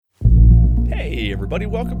Hey, everybody.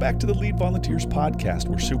 Welcome back to the Lead Volunteers podcast.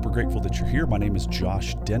 We're super grateful that you're here. My name is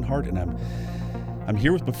Josh Denhart, and I'm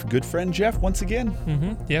here with my good friend Jeff once again.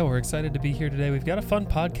 Yeah, we're excited to be here today. We've got a fun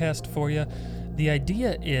podcast for you. The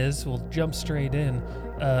idea is, we'll jump straight in,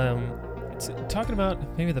 it's talking about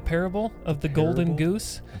maybe the parable of the golden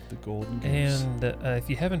goose. Of the golden goose. And if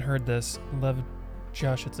you haven't heard this,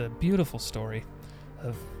 Josh, it's a beautiful story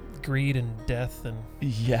of greed and death, and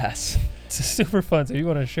Yes. it's super fun. So you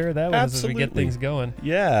want to share that with us as we get Absolutely. things going?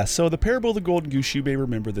 Yeah. So the parable of the golden goose, you may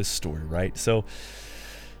remember this story, right? So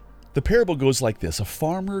the parable goes like this. A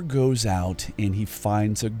farmer goes out and he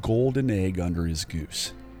finds a golden egg under his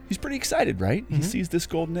goose. He's pretty excited, right? He sees this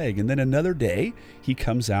golden egg. And then another day he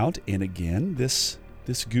comes out and again, this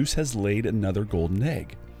goose has laid another golden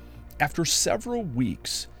egg. After several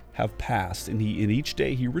weeks have passed and each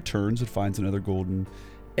day he returns and finds another golden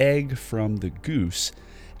egg from the goose.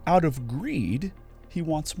 Out of greed, he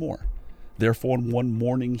wants more. Therefore, one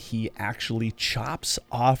morning, he actually chops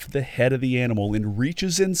off the head of the animal and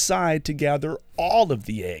reaches inside to gather all of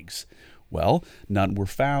the eggs. Well, none were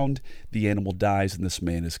found. The animal dies, and this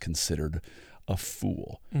man is considered a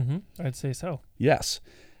fool. I'd say so. Yes.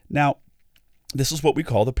 Now, this is what we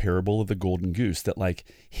call the parable of the golden goose, that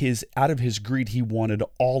out of his greed, he wanted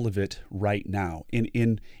all of it right now.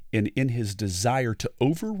 In his desire to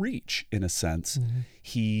overreach, in a sense,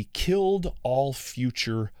 he killed all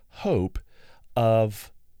future hope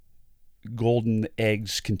of golden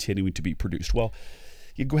eggs continuing to be produced. Well,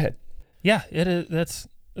 you go ahead. Yeah, it is. That's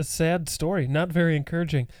a sad story. Not very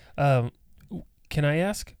encouraging. Can I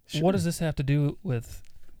ask, what does this have to do with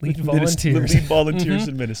Lead Volunteers? Lead Volunteers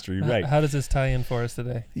in ministry, right. How does this tie in for us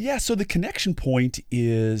today? Yeah, so the connection point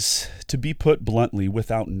is, to be put bluntly,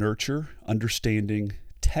 without nurture, understanding,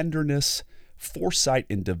 tenderness, foresight,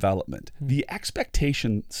 and development. The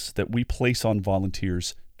expectations that we place on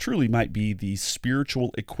volunteers truly might be the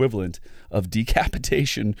spiritual equivalent of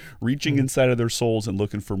decapitation, reaching inside of their souls and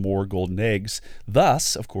looking for more golden eggs,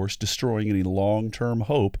 thus, of course, destroying any long-term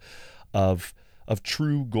hope of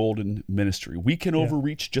true golden ministry. We can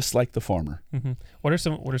overreach just like the farmer. What are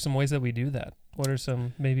some ways that we do that? What are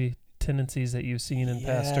some maybe tendencies that you've seen in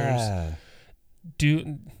pastors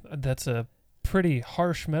do? That's a pretty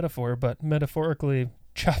harsh metaphor, but metaphorically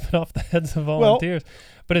chopping off the heads of volunteers.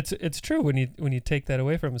 But it's true when you take that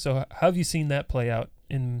away from them. So how have you seen that play out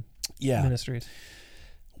in ministries?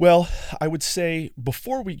 Well, I would say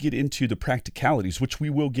before we get into the practicalities, which we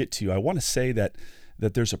will get to, I want to say that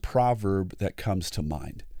there's a proverb that comes to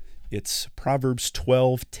mind. It's Proverbs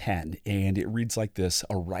 12:10, and it reads like this: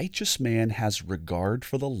 "A righteous man has regard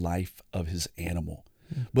for the life of his animal,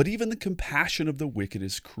 but even the compassion of the wicked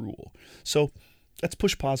is cruel." So let's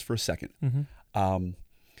push pause for a second.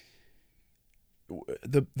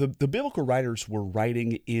 The biblical writers were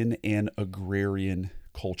writing in an agrarian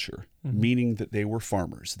culture, meaning that they were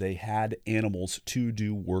farmers. They had animals to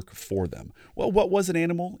do work for them. Well, what was an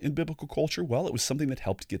animal in biblical culture? Well, it was something that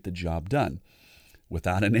helped get the job done.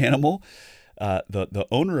 Without an animal, the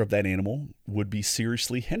owner of that animal would be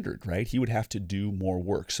seriously hindered, right? He would have to do more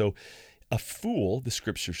work. So a fool, the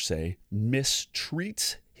scriptures say,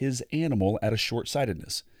 mistreats his animal out of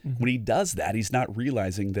short-sightedness. When he does that, he's not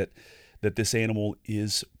realizing that this animal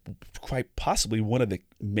is quite possibly one of the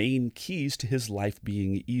main keys to his life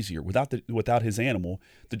being easier. Without his animal,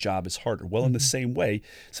 the job is harder. Well, in the same way,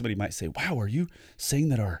 somebody might say, "Wow, are you saying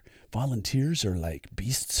that our volunteers are like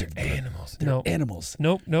beasts or animals?" They're animals.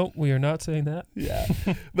 Nope, we are not saying that. Yeah,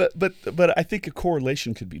 but I think a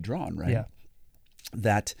correlation could be drawn, right? Yeah.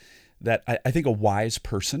 That I think a wise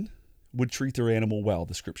person would treat their animal well.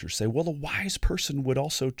 The scriptures say, well, a wise person would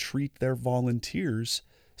also treat their volunteers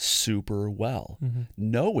super well,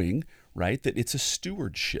 knowing, right, that it's a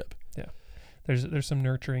stewardship. Yeah. There's some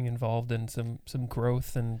nurturing involved and some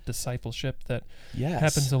growth and discipleship that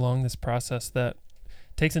happens along this process that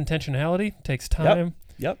takes intentionality, takes time.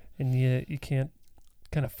 Yep. And you can't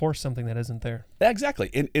kind of force something that isn't there. Exactly.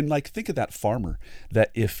 And like, think of that farmer, that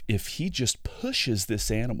if he just pushes this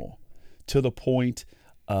animal to the point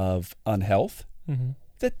of unhealth,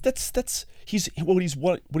 that's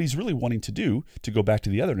what he's really wanting to do. To go back to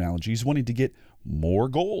the other analogy, he's wanting to get more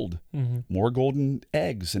gold, more golden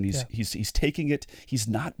eggs, and he's taking it. He's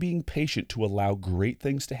not being patient to allow great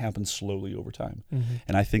things to happen slowly over time.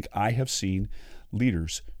 And I think I have seen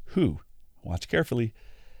leaders who, watch carefully,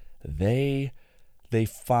 they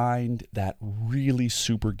find that really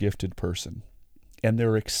super gifted person, and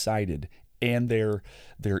they're excited, and they're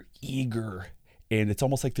eager. And it's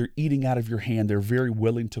almost like they're eating out of your hand. They're very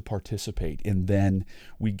willing to participate. And then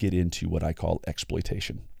we get into what I call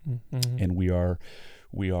exploitation. And we are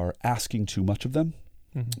asking too much of them.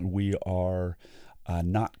 We are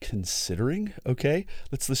not considering. Okay,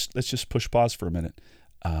 let's just push pause for a minute.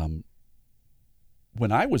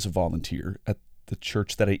 When I was a volunteer at the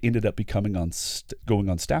church that I ended up becoming going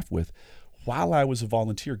on staff with, while I was a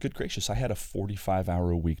volunteer, good gracious, I had a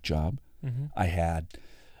 45-hour-a-week job. I had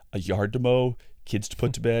a yard to mow, kids to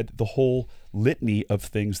put to bed, the whole litany of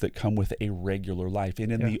things that come with a regular life.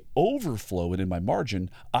 And in the overflow and in my margin,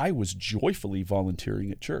 I was joyfully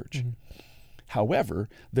volunteering at church. However,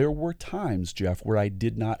 there were times, Jeff, where I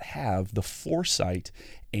did not have the foresight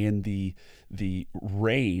and the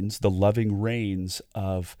reins, the loving reins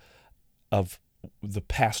of the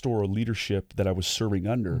pastoral leadership that I was serving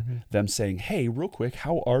under, them saying, "Hey, real quick,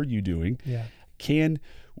 how are you doing?" Yeah.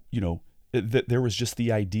 There was just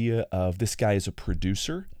the idea of this guy is a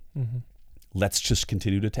producer. Let's just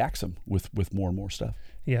continue to tax him with more and more stuff.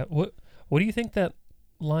 Yeah. What do you think that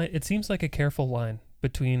line? It seems like a careful line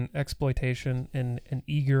between exploitation and an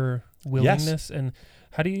eager willingness. Yes. And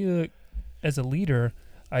how do you, as a leader,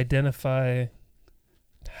 identify?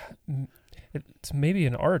 It's maybe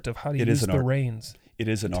an art of how to use the reins. It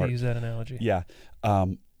is an art. To use that analogy. Yeah.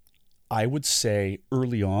 I would say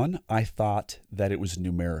early on, I thought that it was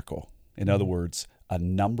numerical. In other words, a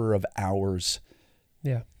number of hours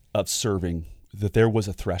of serving, that there was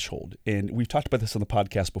a threshold. And we've talked about this on the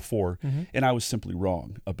podcast before, and I was simply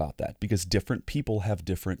wrong about that because different people have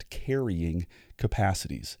different carrying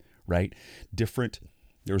capacities, right?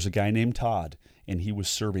 There was a guy named Todd, and he was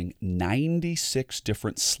serving 96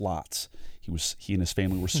 different slots. He and his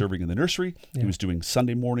family were serving in the nursery. He was doing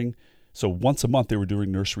Sunday morning. So once a month, they were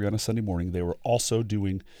doing nursery on a Sunday morning. They were also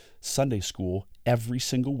doing Sunday school every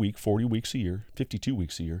single week, 40 weeks a year, 52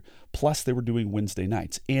 weeks a year. Plus, they were doing Wednesday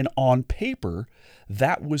nights. And on paper,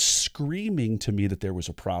 that was screaming to me that there was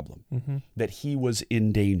a problem, that he was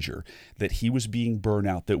in danger, that he was being burnt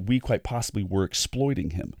out, that we quite possibly were exploiting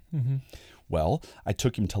him. Well, I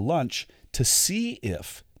took him to lunch to see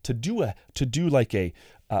if, to do like a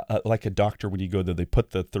doctor when you go there, they put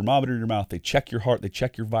the thermometer in your mouth, they check your heart, they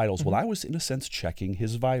check your vitals. Well, I was in a sense checking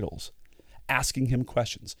his vitals, asking him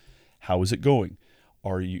questions. How is it going?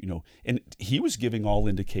 And he was giving all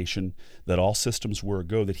indication that all systems were a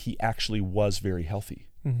go, that he actually was very healthy.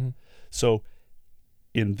 So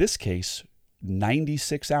in this case,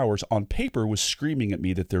 96 hours on paper was screaming at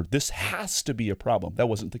me that this has to be a problem. That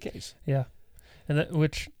wasn't the case. Yeah. And that,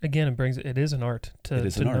 which again, it is an art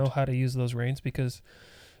to know how to use those reins because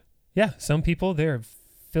some people, they're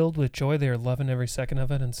filled with joy. They're loving every second of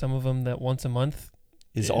it. And some of them that once a month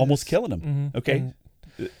is almost killing them. Okay. And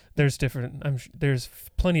there's there's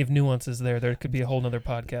plenty of nuances there. There could be a whole nother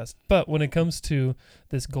podcast. But when it comes to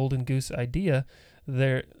this golden goose idea,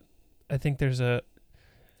 I think there's an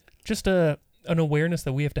awareness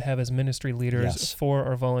that we have to have as ministry leaders for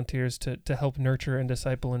our volunteers to help nurture and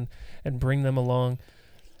disciple and bring them along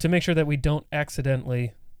to make sure that we don't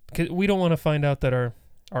accidentally, cause we don't want to find out that our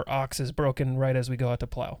ox is broken right as we go out to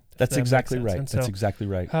plow. That's exactly right. That's exactly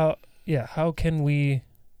right. How can we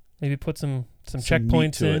maybe put some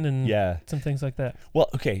checkpoints in and some things like that? Well,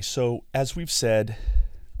 okay. So as we've said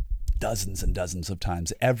dozens and dozens of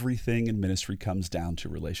times, everything in ministry comes down to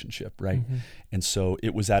relationship, right? And so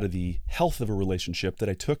it was out of the health of a relationship that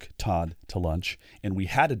I took Todd to lunch and we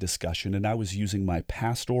had a discussion, and I was using my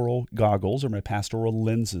pastoral goggles or my pastoral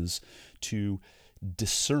lenses to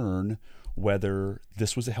discern whether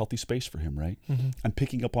this was a healthy space for him, right? I'm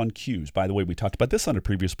picking up on cues. By the way, we talked about this on a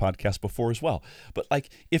previous podcast before as well. But like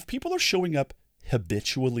if people are showing up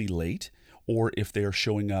habitually late, or if they're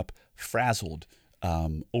showing up frazzled,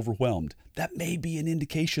 overwhelmed, that may be an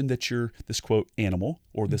indication that this quote animal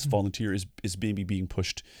or this volunteer is maybe being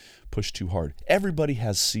pushed too hard. Everybody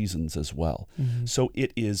has seasons as well. So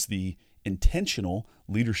it is the intentional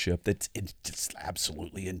leadership that's just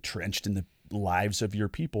absolutely entrenched in the lives of your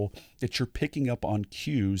people, that you're picking up on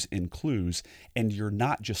cues and clues, and you're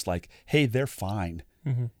not just like, hey, they're fine.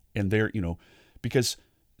 And they're, because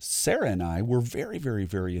Sarah and I were very, very,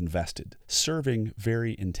 very invested, serving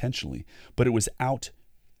very intentionally, but it was out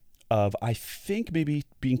of, I think, maybe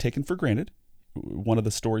being taken for granted. One of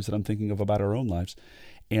the stories that I'm thinking of about our own lives.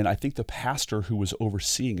 And I think the pastor who was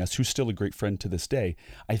overseeing us, who's still a great friend to this day,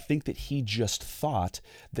 I think that he just thought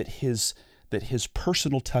that his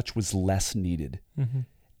personal touch was less needed.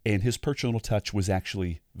 And his personal touch was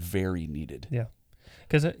actually very needed. Yeah.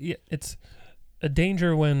 Because it's a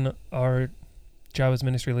danger when our job as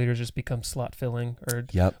ministry leaders just becomes slot filling, or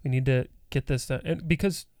we need to get this done. And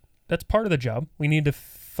because that's part of the job. We need to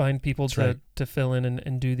find people to fill in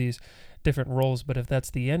and do these different roles. But if that's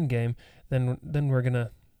the end game, then we're going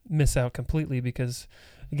to miss out completely because,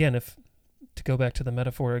 again, to go back to the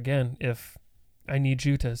metaphor again, if I need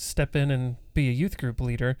you to step in and be a youth group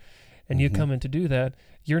leader, and you Mhm. come in to do that,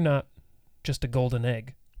 you're not just a golden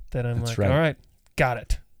egg that I'm That's like, right. all right, got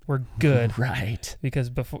it. We're good. Right. Because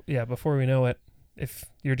before we know it, if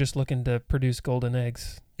you're just looking to produce golden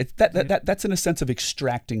eggs. It's that's in a sense of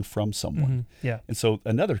extracting from someone. Yeah. And so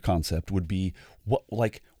another concept would be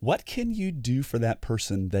what can you do for that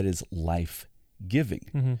person that is life-giving?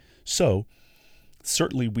 Mm-hmm. So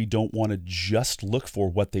certainly we don't want to just look for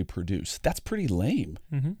what they produce. That's pretty lame,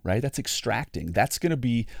 Mm-hmm. right? That's extracting. That's going to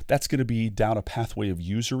be down a pathway of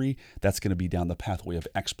usury. That's going to be down the pathway of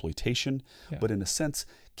exploitation. Yeah. But in a sense,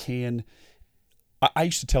 I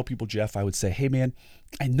used to tell people, Jeff, I would say, hey man,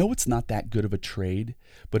 I know it's not that good of a trade,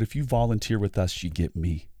 but if you volunteer with us, you get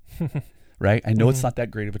me. Right? I know it's not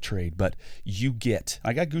that great of a trade, but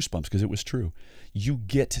I got goosebumps because it was true. You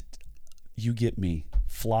get me,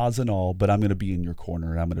 flaws and all, but I'm going to be in your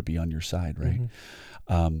corner and I'm going to be on your side, right?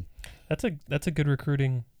 Mm-hmm. That's a good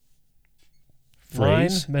recruiting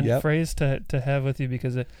phrase phrase to have with you,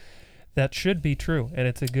 because that should be true, and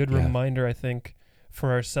it's a good reminder, I think,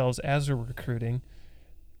 for ourselves as we're recruiting,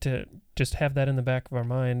 to just have that in the back of our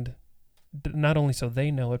mind, not only so they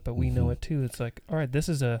know it, but we know it too. It's like, all right,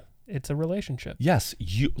 it's a relationship. Yes,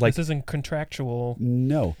 this isn't contractual.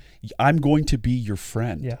 No, I'm going to be your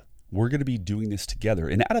friend. Yeah. We're going to be doing this together.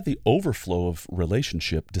 And out of the overflow of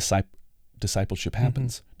relationship, discipleship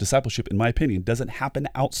happens. Discipleship, in my opinion, doesn't happen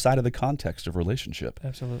outside of the context of relationship.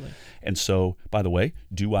 Absolutely. And so, by the way,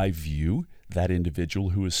 do I view that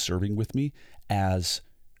individual who is serving with me as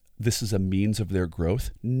this is a means of their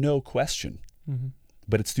growth? No question. Mm-hmm.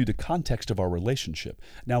 But it's through the context of our relationship.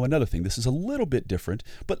 Now, another thing, this is a little bit different,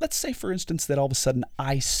 but let's say, for instance, that all of a sudden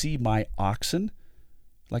I see my oxen,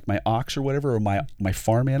 like my ox or whatever, or my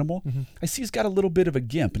farm animal. I see he's got a little bit of a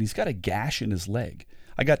gimp and he's got a gash in his leg.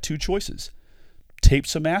 I got two choices. Tape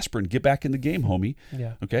some aspirin, get back in the game, homie.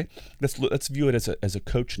 Yeah. Okay? Let's view it as a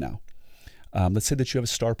coach now. Let's say that you have a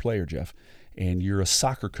star player, Jeff, and you're a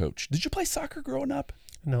soccer coach. Did you play soccer growing up?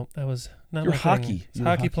 No, that was not You're my hockey. thing. You're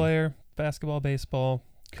Hockey hockey. player, basketball, baseball,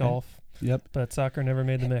 golf. Yep. But soccer never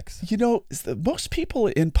made the mix. You know, most people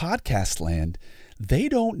in podcast land, they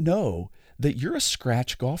don't know that you're a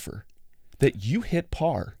scratch golfer, that you hit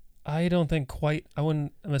par. I don't think quite.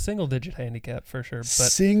 I'm a single digit handicap for sure.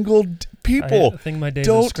 But People. I think my days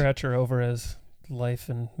don't- of scratch are over as life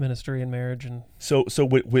and ministry and marriage and So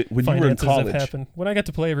when you were in finances have college, happened. When I got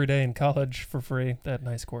to play every day in college for free at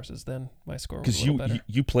nice courses, then my score was a because little better.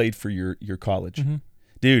 you played for your college. Mm-hmm.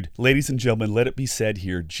 Dude, ladies and gentlemen, let it be said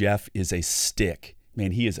here, Jeff is a stick.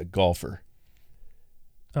 Man, he is a golfer.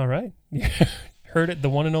 All right. Heard it, the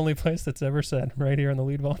one and only place that's ever said, right here on the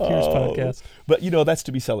Lead Volunteers podcast. But, that's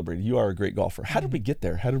to be celebrated. You are a great golfer. How did we get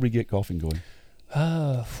there? How did we get golfing going?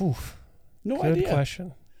 No Good idea.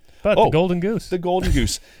 question. But the golden goose. The golden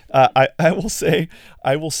goose. I will say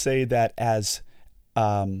that as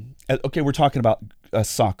okay, we're talking about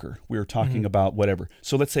soccer. We were talking about whatever.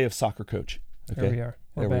 So let's say a soccer coach. Okay? There we are.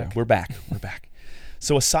 We're back. We're back.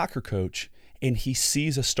 So a soccer coach, and he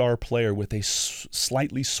sees a star player with a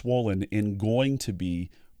slightly swollen and going to be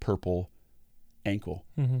purple ankle.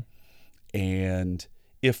 Mm-hmm. And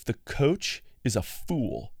if the coach is a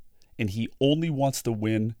fool and he only wants the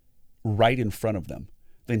win right in front of them,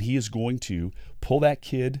 then he is going to pull that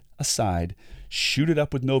kid aside, shoot it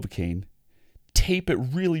up with Novocaine, tape it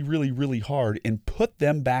really, really, really hard, and put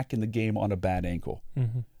them back in the game on a bad ankle.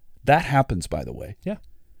 Mm-hmm. That happens, by the way. Yeah.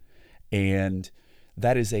 And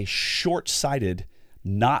that is a short-sighted,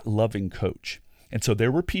 not loving coach. And so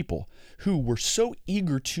there were people who were so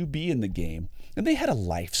eager to be in the game, and they had a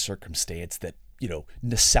life circumstance that,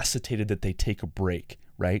 necessitated that they take a break,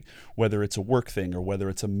 right? Whether it's a work thing or whether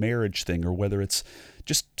it's a marriage thing or whether it's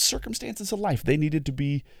just circumstances of life. They needed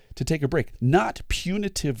to take a break, not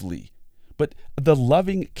punitively, but the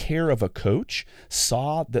loving care of a coach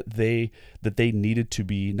saw that they needed to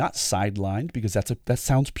be not sidelined, because that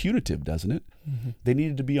sounds punitive, doesn't it? Mm-hmm. They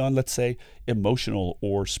needed to be on, let's say, emotional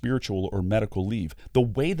or spiritual or medical leave. The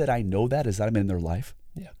way that I know that is that I'm in their life.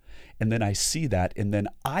 Yeah. And then I see that, and then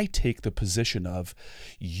I take the position of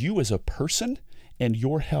you as a person, and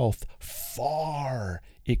your health far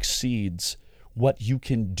exceeds what you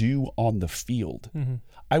can do on the field. Mm-hmm.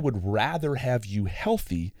 I would rather have you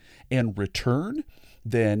healthy and return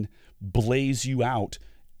than blaze you out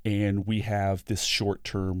and we have this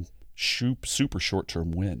short-term, super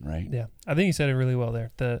short-term win, right? Yeah. I think you said it really well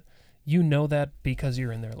there. That because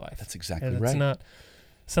you're in their life. That's exactly and right. It's not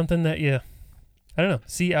something that you, I don't know,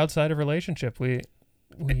 see outside of relationship.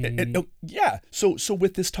 Yeah. So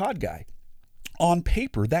with this Todd guy, on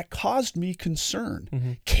paper, that caused me concern.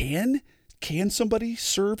 Mm-hmm. Can somebody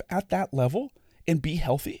serve at that level and be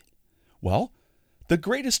healthy? Well, the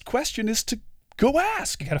greatest question is to go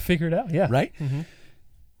ask. You got to figure it out. Yeah. Right? Mm-hmm.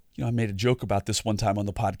 I made a joke about this one time on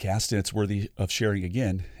the podcast, and it's worthy of sharing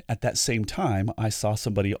again. At that same time, I saw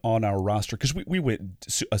somebody on our roster, because we went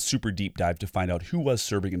a super deep dive to find out who was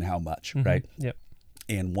serving and how much, right? Yep.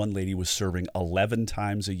 And one lady was serving 11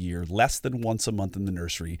 times a year, less than once a month in the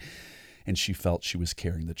nursery, and she felt she was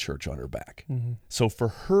carrying the church on her back. Mm-hmm. So for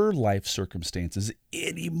her life circumstances,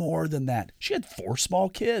 any more than that, she had 4 small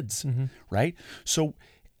kids, right? So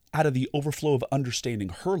out of the overflow of understanding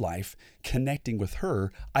her life, connecting with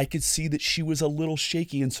her, I could see that she was a little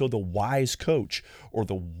shaky. And so the wise coach or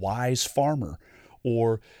the wise farmer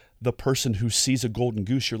or the person who sees a golden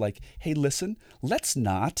goose, you're like, hey, listen, let's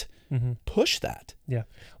not push that. Yeah.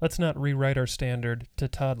 Let's not rewrite our standard to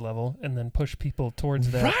Todd level and then push people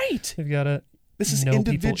towards that. Right. We've got to know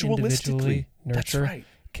people individually nurture, That's right.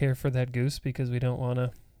 care for that goose, because we don't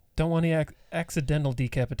want any accidental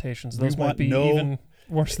decapitations. Those We might be want even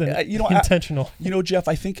worse than intentional. Jeff,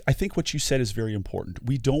 I think what you said is very important.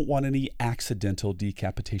 We don't want any accidental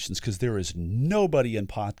decapitations, because there is nobody in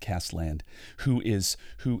podcast land who is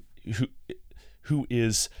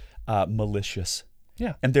malicious.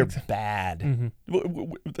 Yeah, and they're bad.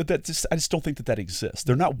 I just don't think that exists.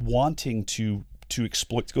 They're not wanting to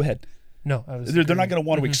exploit. Go ahead. No, they're not going to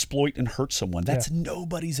want to exploit and hurt someone. That's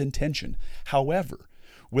nobody's intention. However,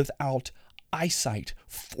 without eyesight,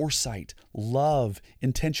 foresight, love,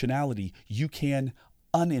 intentionality, you can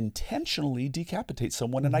unintentionally decapitate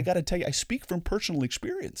someone. And I got to tell you, I speak from personal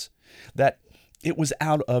experience that it was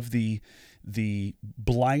out of the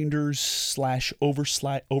blinders /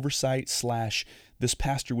 oversight / this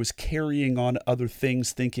pastor was carrying on other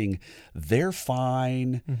things, thinking they're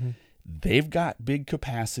fine. They've got big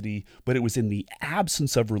capacity, but it was in the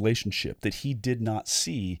absence of relationship that he did not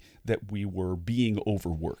see that we were being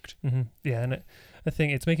overworked. Yeah, and I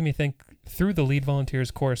think it's making me think through the Lead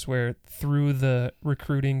Volunteers course, where through the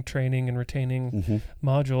recruiting, training, and retaining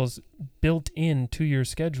modules built into your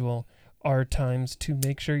schedule are times to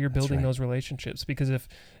make sure you're building those relationships. Because if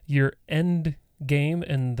your end game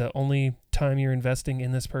and the only time you're investing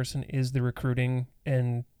in this person is the recruiting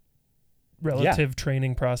and relative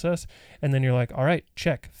training process, and then you're like, all right,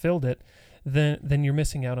 check, filled it, then you're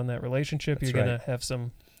missing out on that relationship. You're going to have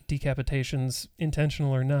some decapitations,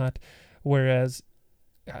 intentional or not. Whereas,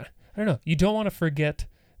 I don't know, you don't want to forget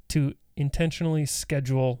to intentionally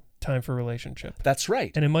schedule time for relationship. That's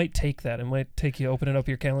right. And it might take that. It might take you opening up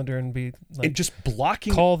your calendar and be like, and just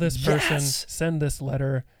blocking. Call this person, send this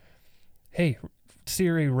letter. Hey,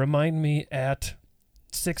 Siri, remind me at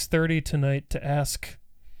 6:30 tonight to ask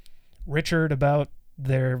Richard about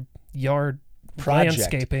their yard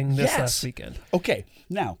landscaping this last weekend. Okay.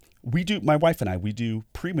 Now, my wife and I do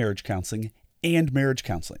pre-marriage counseling and marriage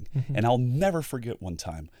counseling. And I'll never forget one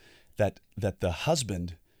time that the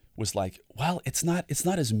husband was like, well, it's not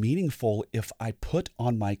as meaningful if I put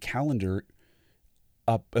on my calendar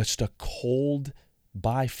just a cold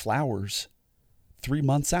buy flowers 3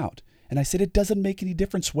 months out. And I said, it doesn't make any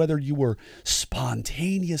difference whether you were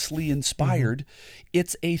spontaneously inspired.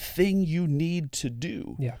 It's a thing you need to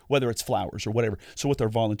do, whether it's flowers or whatever. So with our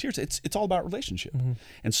volunteers, it's all about relationship.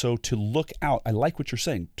 And so to look out, I like what you're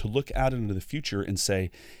saying, to look out into the future and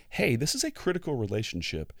say, hey, this is a critical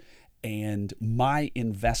relationship, and my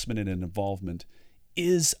investment and involvement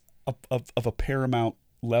is of a paramount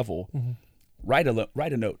level. Write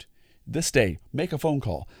a note. This day, make a phone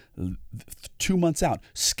call. 2 months out,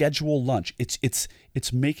 schedule lunch. It's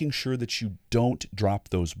making sure that you don't drop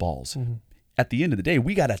those balls. At the end of the day,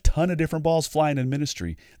 we got a ton of different balls flying in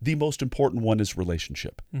ministry. The most important one is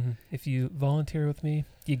relationship. If you volunteer with me,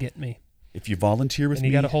 you get me. If you volunteer with me,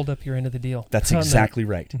 you got to hold up your end of the deal. That's exactly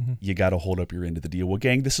right. You got to hold up your end of the deal. Well,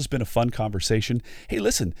 gang, this has been a fun conversation. Hey,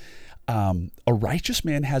 listen, a righteous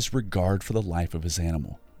man has regard for the life of his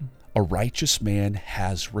animal. A righteous man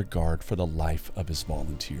has regard for the life of his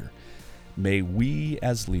volunteer. May we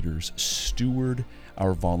as leaders steward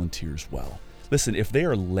our volunteers well. Listen, if they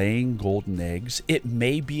are laying golden eggs, it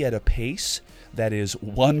may be at a pace that is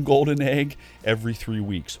 1 golden egg every 3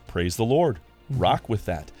 weeks. Praise the Lord. Rock with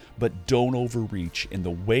that. But don't overreach. And the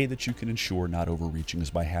way that you can ensure not overreaching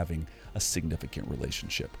is by having a significant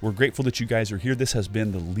relationship. We're grateful that you guys are here. This has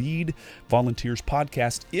been the Lead Volunteers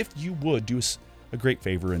podcast. If you would do us a great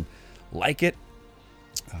favor and like it,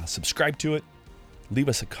 subscribe to it, leave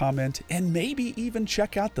us a comment, and maybe even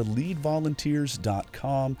check out the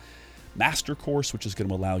leadvolunteers.com master course, which is going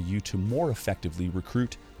to allow you to more effectively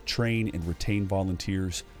recruit, train, and retain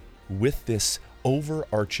volunteers with this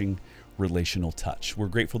overarching relational touch. We're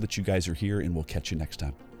grateful that you guys are here, and we'll catch you next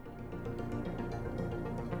time.